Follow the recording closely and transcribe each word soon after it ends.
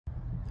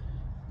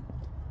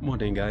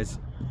Morning, guys.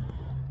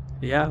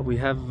 Yeah, we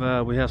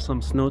have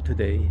some snow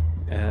today,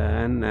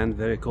 and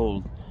very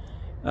cold.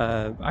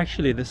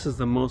 Actually, this is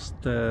the most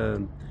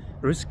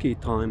risky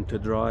time to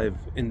drive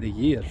in the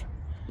year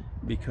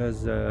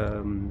because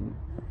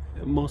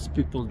most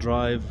people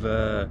drive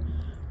a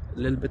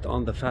little bit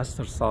on the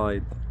faster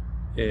side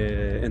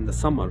in the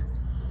summer,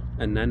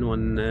 and then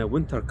when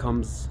winter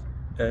comes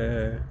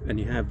and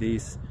you have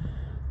these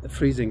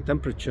freezing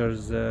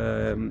temperatures,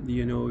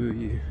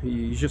 you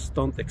just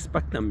don't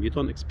expect them. You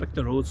don't expect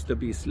the roads to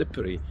be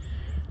slippery,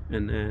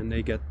 and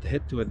they get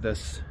hit with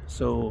this.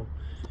 So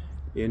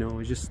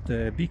just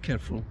be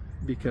careful,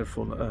 be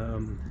careful.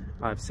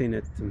 I've seen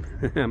it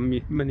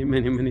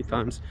many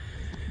times.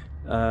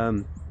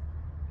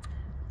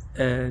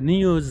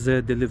 NIO's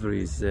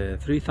deliveries,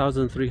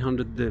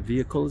 3,300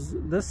 vehicles.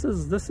 This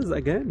is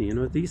again,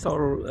 these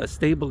are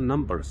stable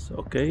numbers.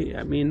 Okay,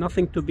 I mean,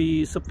 nothing to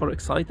be super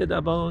excited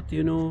about,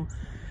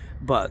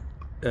 but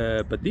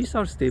these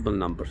are stable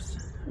numbers.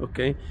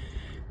 Okay,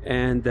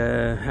 and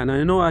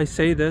I know I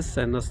say this,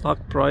 and the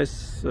stock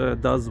price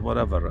does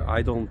whatever.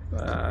 I don't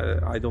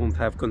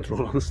have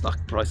control on the stock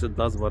price. It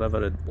does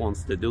whatever it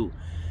wants to do.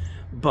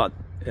 But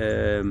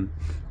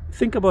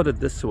think about it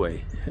this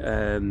way.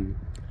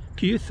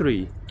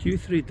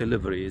 Q3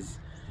 deliveries,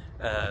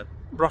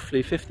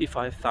 roughly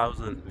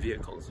 55,000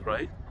 vehicles,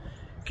 right?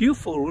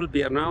 Q4 will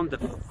be around the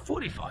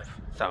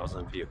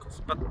 45,000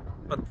 vehicles. But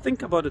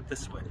think about it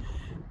this way.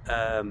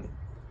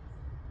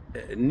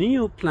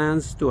 NIO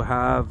plans to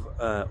have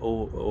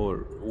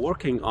or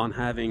working on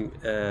having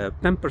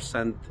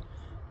 10%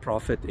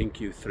 profit in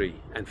Q3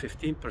 and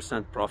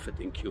 15% profit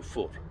in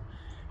Q4,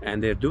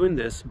 and they're doing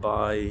this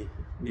by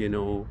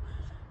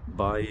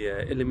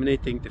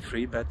eliminating the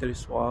free battery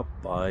swap,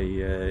 by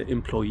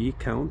employee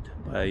count,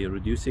 by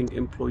reducing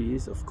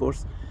employees, of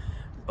course,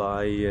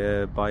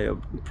 by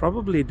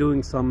probably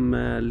doing some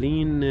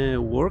lean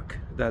work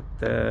that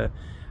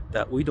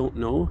we don't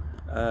know.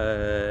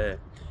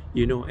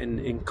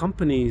 In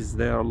companies,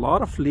 there are a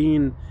lot of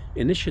lean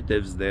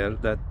initiatives there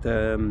that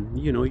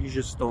you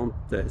just don't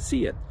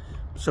see it.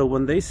 So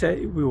when they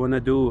say we want to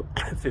do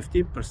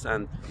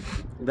 15%,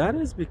 that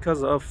is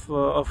because of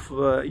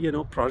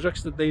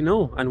projects that they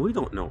know and we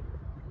don't know.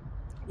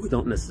 We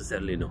don't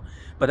necessarily know.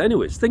 But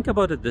anyways, think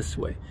about it this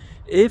way: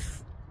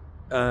 if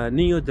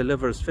NIO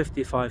delivers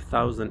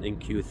 55,000 in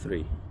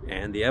Q3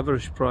 and the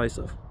average price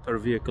per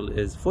vehicle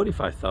is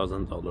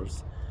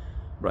 $45,000,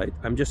 right?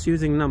 I'm just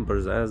using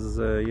numbers as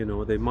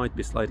they might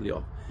be slightly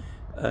off.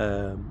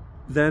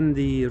 Then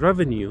the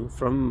revenue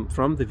from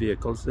the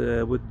vehicles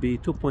would be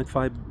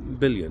 2.5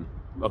 billion.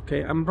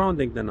 Okay, I'm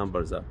rounding the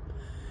numbers up.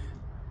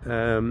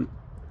 The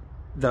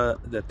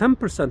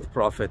 10%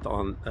 profit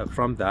on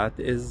from that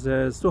is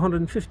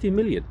 250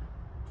 million,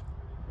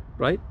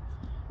 right?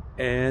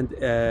 And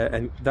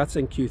that's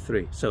in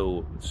Q3.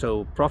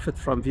 So profit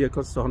from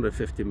vehicles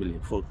 250 million.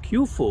 For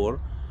Q4,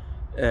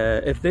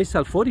 if they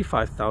sell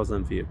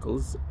 45,000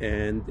 vehicles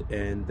and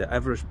the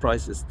average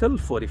price is still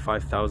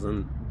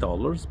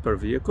 $45,000 per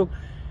vehicle,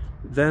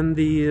 then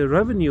the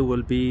revenue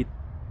will be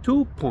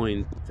 2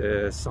 point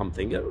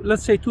something,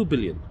 let's say 2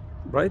 billion,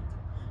 right?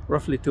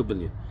 Roughly 2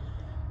 billion.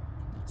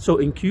 So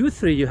in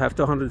Q3 you have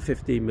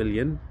 250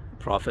 million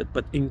profit,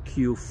 but in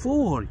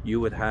Q4 you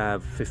would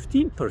have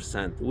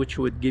 15%, which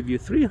would give you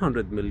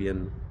 $300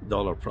 million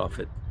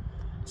profit.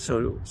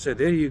 So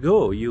there you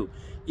go.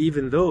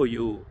 Even though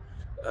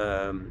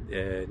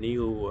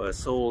NIO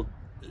sold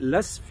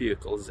less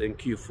vehicles in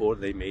Q4,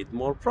 they made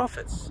more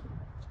profits.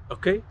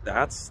 Okay,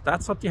 that's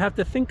what you have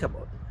to think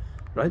about,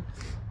 right?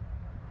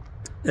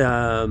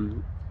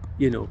 The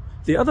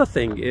other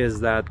thing is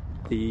that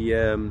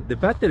the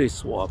battery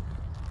swap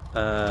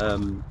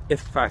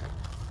effect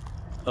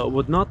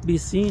would not be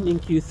seen in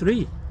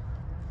Q3.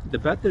 The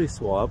battery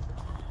swap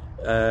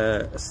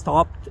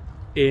stopped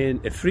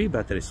in a free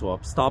battery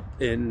swap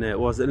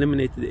was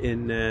eliminated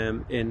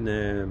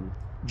in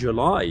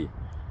July.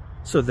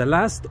 So the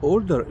last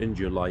order in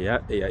July,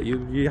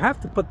 you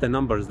have to put the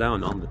numbers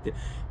down on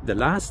the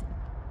last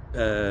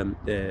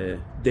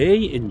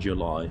day in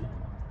July,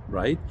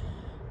 right?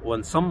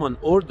 When someone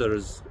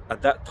orders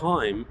at that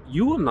time,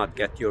 you will not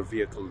get your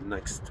vehicle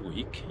next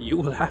week. You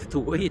will have to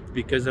wait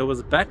because there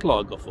was a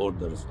backlog of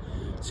orders.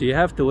 So you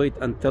have to wait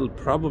until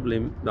probably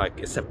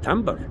like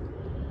September,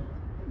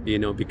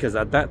 because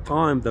at that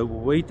time the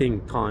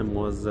waiting time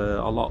was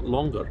a lot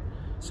longer.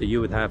 So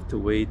you would have to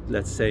wait,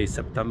 let's say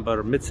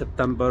September,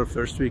 mid-September,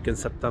 first week in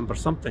September,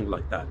 something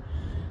like that.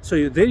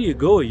 So there you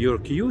go. Your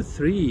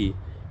Q3,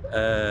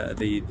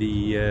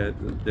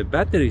 the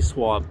battery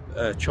swap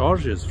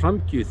charges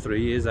from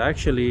Q3 is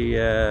actually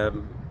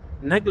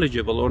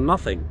negligible or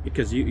nothing,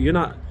 because you're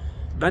not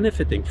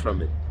benefiting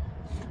from it.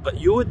 But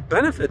you would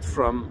benefit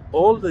from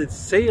all the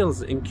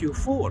sales in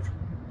Q4,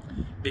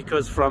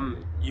 because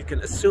you can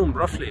assume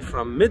roughly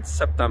from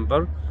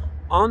mid-September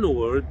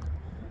onward,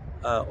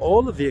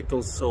 all the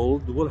vehicles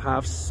sold will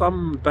have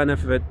some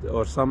benefit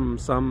or some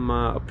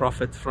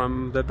profit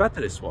from the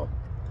battery swap.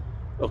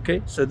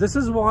 Okay, so this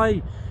is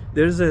why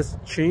there's a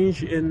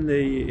change in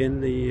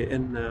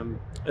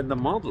the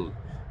model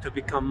to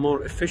become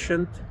more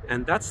efficient,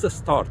 and that's the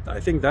start. I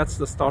think that's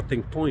the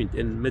starting point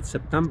in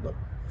mid-September.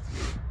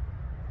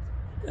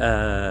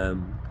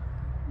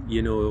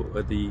 You know,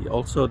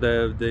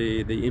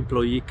 the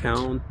employee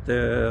count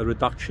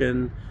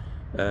reduction.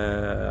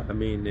 I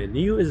mean,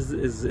 NIO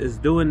is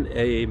doing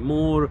a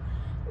more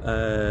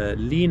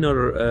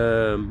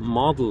leaner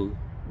model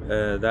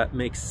that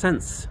makes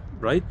sense,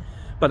 right?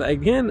 But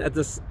again,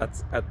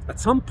 at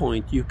some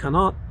point, you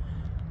cannot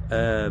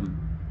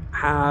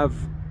have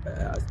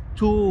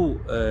too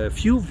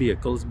few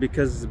vehicles,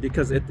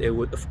 because it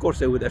would, of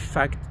course, it would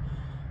affect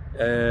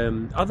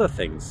other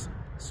things.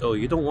 So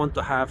you don't want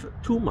to have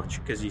too much,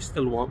 because you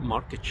still want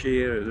market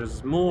share.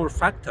 There's more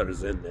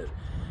factors in there.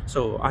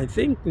 So I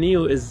think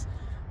NIO is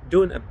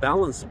doing a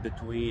balance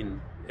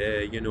between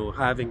you know,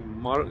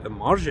 having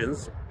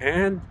margins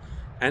and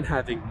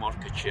having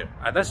market share.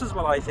 And this is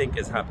what I think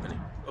is happening.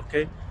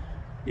 Okay,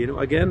 you know,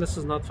 again, this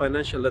is not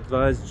financial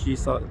advice.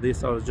 These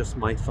are just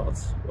my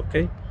thoughts.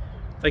 Okay,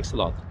 thanks a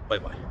lot. Bye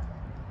bye.